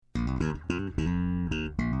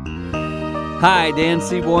Hi, Dan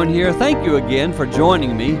Seaborn here. Thank you again for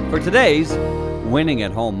joining me for today's Winning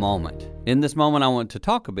at Home moment. In this moment, I want to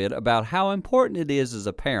talk a bit about how important it is as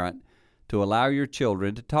a parent to allow your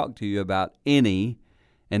children to talk to you about any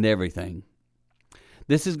and everything.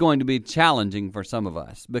 This is going to be challenging for some of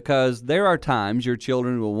us because there are times your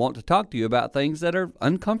children will want to talk to you about things that are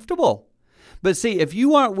uncomfortable. But see, if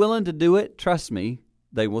you aren't willing to do it, trust me,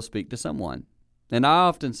 they will speak to someone. And I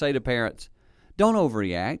often say to parents, don't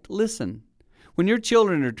overreact, listen. When your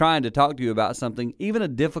children are trying to talk to you about something, even a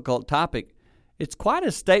difficult topic, it's quite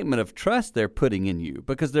a statement of trust they're putting in you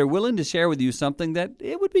because they're willing to share with you something that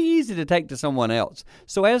it would be easy to take to someone else.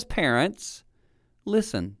 So as parents,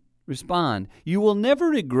 listen, respond. You will never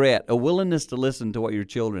regret a willingness to listen to what your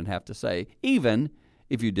children have to say, even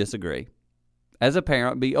if you disagree. As a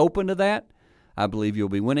parent, be open to that. I believe you'll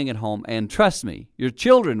be winning at home, and trust me, your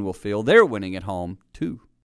children will feel they're winning at home too.